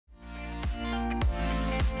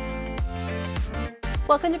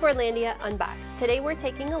Welcome to Boardlandia Unboxed. Today we're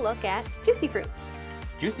taking a look at Juicy Fruits.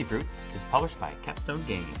 Juicy Fruits is published by Capstone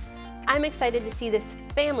Games. I'm excited to see this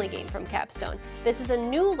family game from Capstone. This is a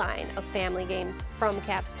new line of family games from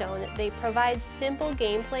Capstone. They provide simple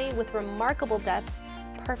gameplay with remarkable depth,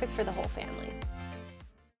 perfect for the whole family.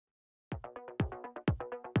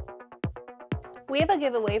 We have a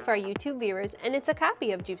giveaway for our YouTube viewers, and it's a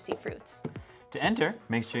copy of Juicy Fruits. To enter,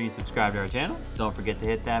 make sure you subscribe to our channel, don't forget to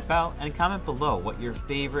hit that bell, and comment below what your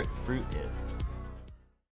favorite fruit is.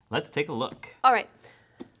 Let's take a look. All right,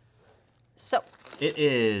 so. It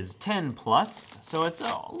is 10 plus, so it's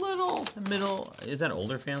a little middle. Is that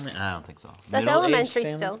older family? I don't think so. That's elementary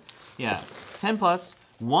still. Yeah, 10 plus,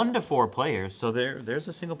 1 to 4 players, so there's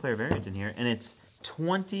a single player variant in here, and it's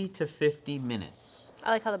 20 to 50 minutes.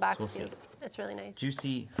 I like how the box feels. It's really nice.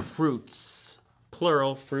 Juicy Fruits,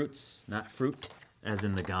 plural fruits, not fruit, as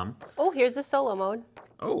in the gum. Oh, here's the solo mode.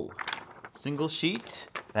 Oh, single sheet,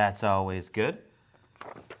 that's always good.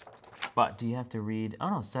 But do you have to read? Oh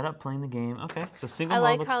no, set up playing the game. Okay, so single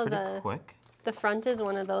mode looks pretty quick. The front is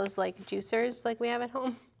one of those like juicers like we have at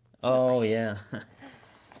home. Oh yeah.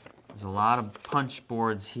 There's a lot of punch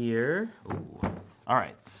boards here. Ooh. All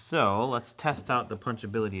right, so let's test out the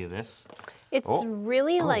punchability of this. It's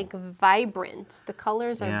really like vibrant. The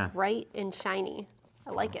colors are bright and shiny.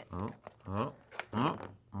 I like it.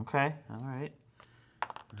 Okay, all right.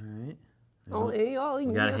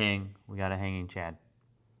 We got a hanging Chad.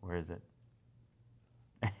 Where is it?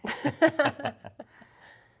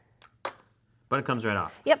 But it comes right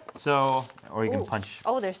off. Yep. So, or you can punch.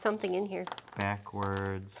 Oh, there's something in here.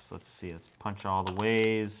 Backwards. Let's see. Let's punch all the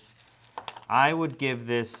ways. I would give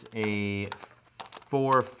this a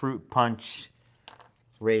 4 fruit punch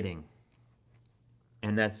rating.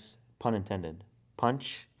 And that's pun intended.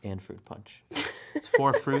 Punch and fruit punch. It's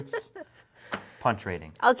 4 fruits, punch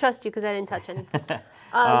rating. I'll trust you because I didn't touch any.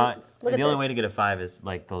 The only way to get a 5 is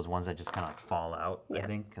like those ones that just kind of like fall out, I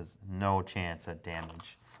think, because no chance at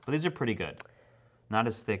damage. But these are pretty good. Not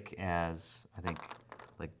as thick as, I think,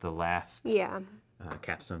 like the last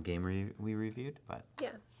Capstone game we reviewed, but yeah.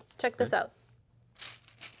 Check this out.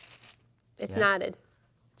 It's knotted.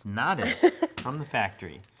 It's knotted from the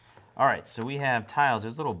factory. All right, so we have tiles.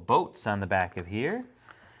 There's little boats on the back of here.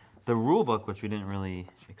 The rule book, which we didn't really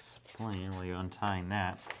explain while you're untying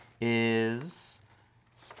that, is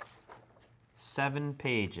 7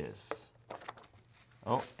 pages.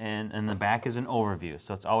 Oh, and the back is an overview,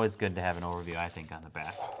 so it's always good to have an overview, I think, on the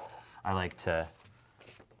back. I like to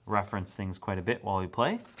reference things quite a bit while we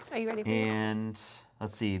play. Are you ready for And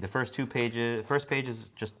let's see, the first page is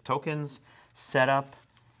just tokens, setup,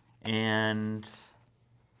 and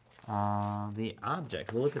the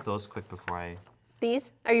object. We'll look at those quick before I...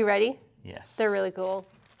 These? Are you ready? Yes. They're really cool.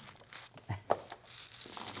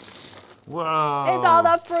 Whoa! It's all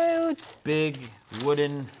the fruit! Big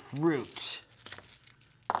wooden fruit.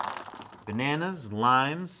 Bananas,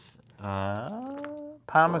 limes,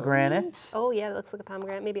 pomegranate. Oh yeah, it looks like a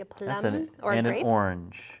pomegranate. Maybe a plum or a and grape. An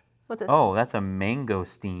orange. What's this? Oh, that's a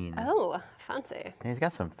mangosteen. Oh, fancy. He's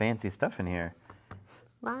got some fancy stuff in here.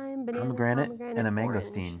 Lime, banana, pomegranate and a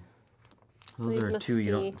mangosteen. Those are 2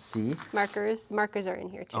 you don't see. Markers. Markers are in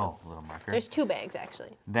here too. Oh, a little marker. There's 2 bags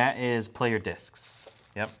actually. That is player discs.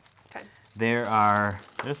 Yep. Okay.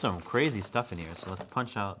 There's some crazy stuff in here, so let's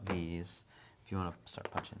punch out these. If you want to start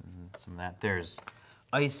punching some of that. There's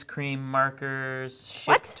ice cream markers,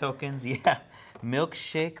 ship tokens,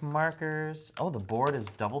 milkshake markers. Oh, the board is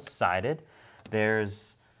double-sided.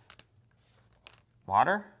 There's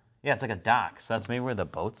water. Yeah, it's like a dock, so that's maybe where the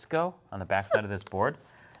boats go on the back side of this board.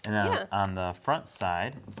 And then on the front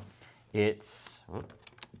side, it's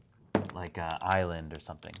like an island or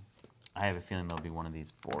something. I have a feeling there'll be one of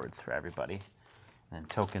these boards for everybody. And then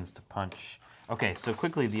tokens to punch. Okay, so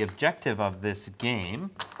quickly, the objective of this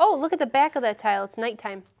game. Oh, look at the back of that tile. It's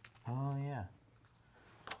nighttime. Oh, yeah.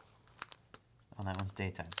 Oh, that one's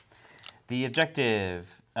daytime. The objective,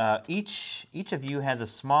 each of you has a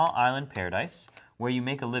small island paradise where you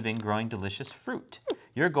make a living growing delicious fruit.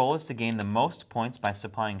 Your goal is to gain the most points by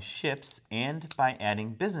supplying ships and by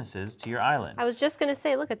adding businesses to your island. I was just going to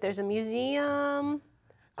say, look, there's a museum.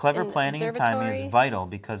 Clever planning and timing is vital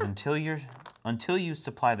because until you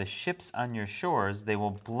supply the ships on your shores, they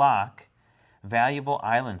will block valuable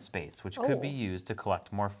island space, which could be used to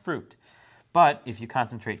collect more fruit. But if you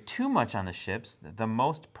concentrate too much on the ships, the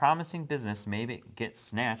most promising business may get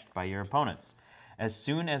snatched by your opponents. As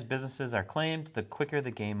soon as businesses are claimed, the quicker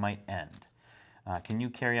the game might end. Can you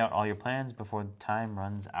carry out all your plans before the time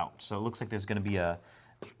runs out? So it looks like there's going to be a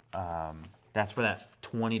that's where that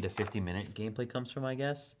 20 to 50-minute gameplay comes from, I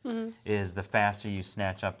guess, is the faster you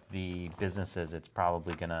snatch up the businesses, it's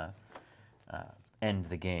probably going to end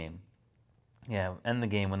the game. Yeah, end the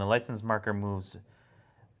game. When the license marker moves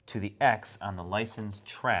to the X on the license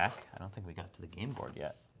track, I don't think we got to the game board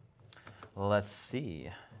yet. Well, let's see.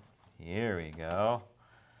 Here we go.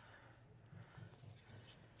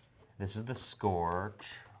 This is the score.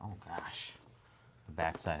 Oh, gosh. The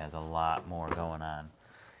backside has a lot more going on.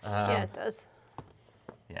 Yeah, it does.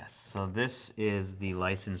 Yes, so this is the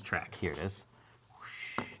license track. Here it is.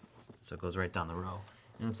 So it goes right down the row.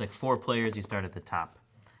 And it's like 4 players. You start at the top.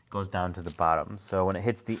 It goes down to the bottom. So when it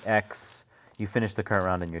hits the X, you finish the current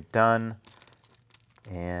round and you're done.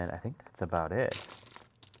 And I think that's about it.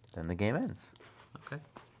 Then the game ends. Okay.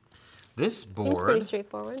 This board... Seems pretty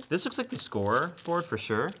straightforward. This looks like the score board for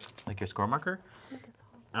sure, like your score marker. I think it's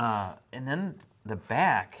all... And then the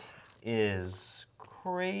back is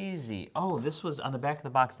crazy. Oh, this was on the back of the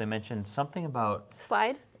box. They mentioned something about...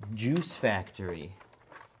 Slide? Juice Factory.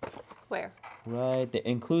 Where? Right. That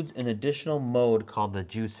includes an additional mode called the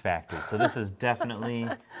Juice Factory. So this is definitely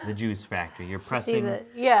the Juice Factory. You're pressing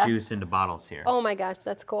juice into bottles here. Oh my gosh,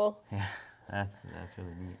 that's cool. Yeah, that's really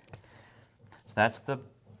neat. So that's the...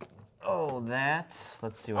 Oh,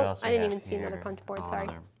 let's see what else we have. I didn't even see another punch board, sorry.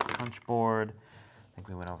 Another punch board. I think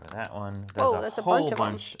we went over that one. Oh, There's that's a whole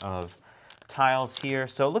bunch of tiles here.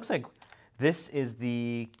 So it looks like this is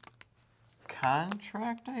the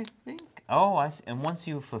contract, I think. Oh, I see. And once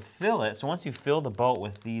you fulfill it, so once you fill the boat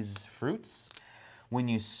with these fruits, when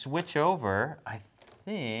you switch over, I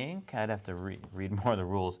think I'd have to read more of the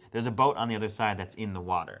rules. There's a boat on the other side that's in the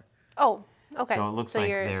water. Oh, okay. So it looks like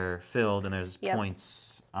they're filled and there's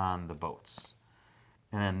points on the boats.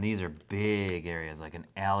 And then these are big areas, like an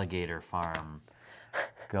alligator farm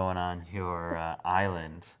going on your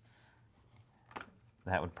island.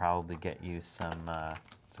 That would probably get you some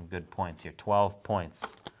good points here. 12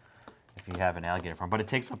 points if you have an alligator farm. But it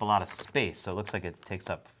takes up a lot of space, so it looks like it takes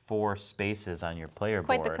up 4 spaces on your player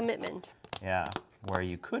board. Quite the commitment. Yeah, where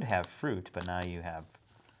you could have fruit, but now you have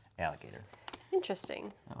alligator.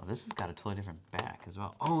 Interesting. Oh, this has got a totally different back as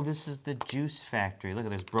well. Oh, this is the Juice Factory. Look,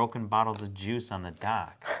 there's broken bottles of juice on the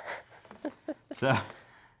dock. So,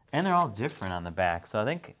 and they're all different on the back. So I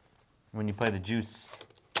think when you play the juice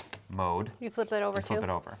mode, you flip it over too? Flip it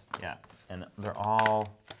over, yeah. And they're all,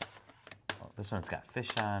 this one's got fish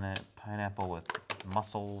on it, pineapple with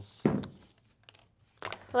mussels.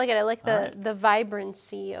 I like it. I like the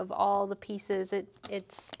vibrancy of all the pieces. It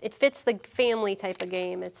fits the family type of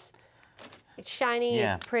game. It's shiny,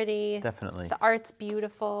 it's pretty. Definitely. The art's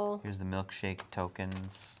beautiful. Here's the milkshake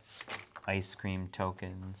tokens, ice cream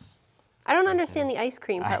tokens. I don't understand the ice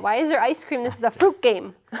cream part. Why is there ice cream? This is a fruit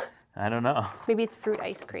game. I don't know. Maybe it's fruit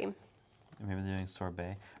ice cream. Maybe they're doing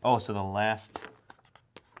sorbet. Oh, so the last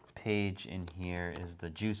page in here is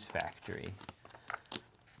the Juice Factory.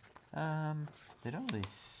 They don't really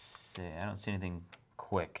say, I don't see anything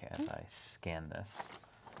quick as I scan this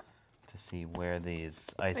to see where these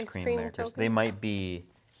ice cream makers, tokens. They might be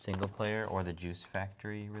single player or the Juice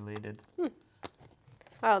Factory related.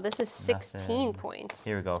 Wow, this is 16 points.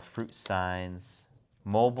 Here we go, fruit signs,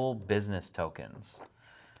 mobile business tokens.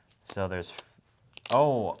 So there's,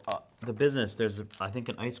 the business, there's, I think,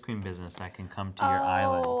 an ice cream business that can come to your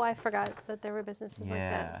island. Oh, I forgot that there were businesses like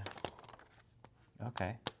that.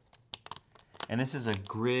 Okay. And this is a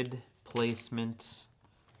grid placement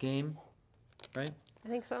game, right? I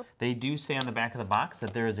think so. They do say on the back of the box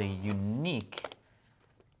that there is a unique...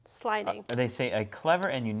 Sliding. They say a clever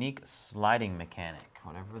and unique sliding mechanic.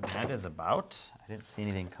 Whatever that is about. I didn't see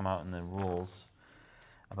anything come out in the rules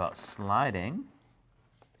about sliding.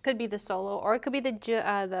 Could be the solo, or it could be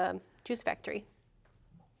the Juice Factory.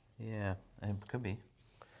 Yeah, it could be.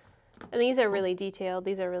 And these are really detailed.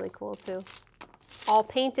 These are really cool too. All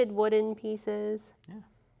painted wooden pieces. Yeah.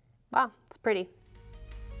 Wow, it's pretty.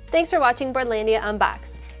 Thanks for watching Boardlandia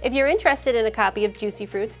Unboxed. If you're interested in a copy of Juicy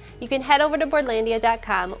Fruits, you can head over to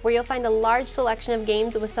boardlandia.com where you'll find a large selection of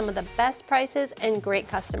games with some of the best prices and great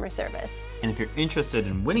customer service. And if you're interested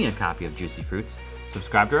in winning a copy of Juicy Fruits,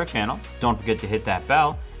 subscribe to our channel, don't forget to hit that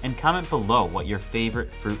bell, and comment below what your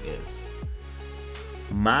favorite fruit is.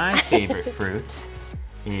 My favorite fruit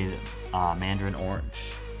is mandarin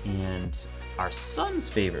orange. And our son's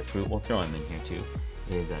favorite fruit, we'll throw him in here too,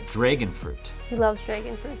 is dragon fruit. He loves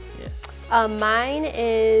dragon fruits. Yes. Mine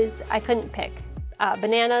is, I couldn't pick,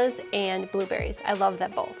 bananas and blueberries. I love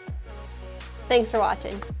them both. Thanks for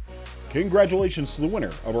watching. Congratulations to the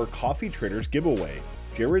winner of our Coffee Traders giveaway,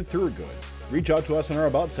 Jared Thurgood. Reach out to us in our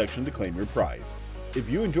About section to claim your prize. If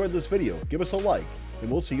you enjoyed this video, give us a like, and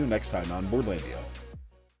we'll see you next time on Boardlandia.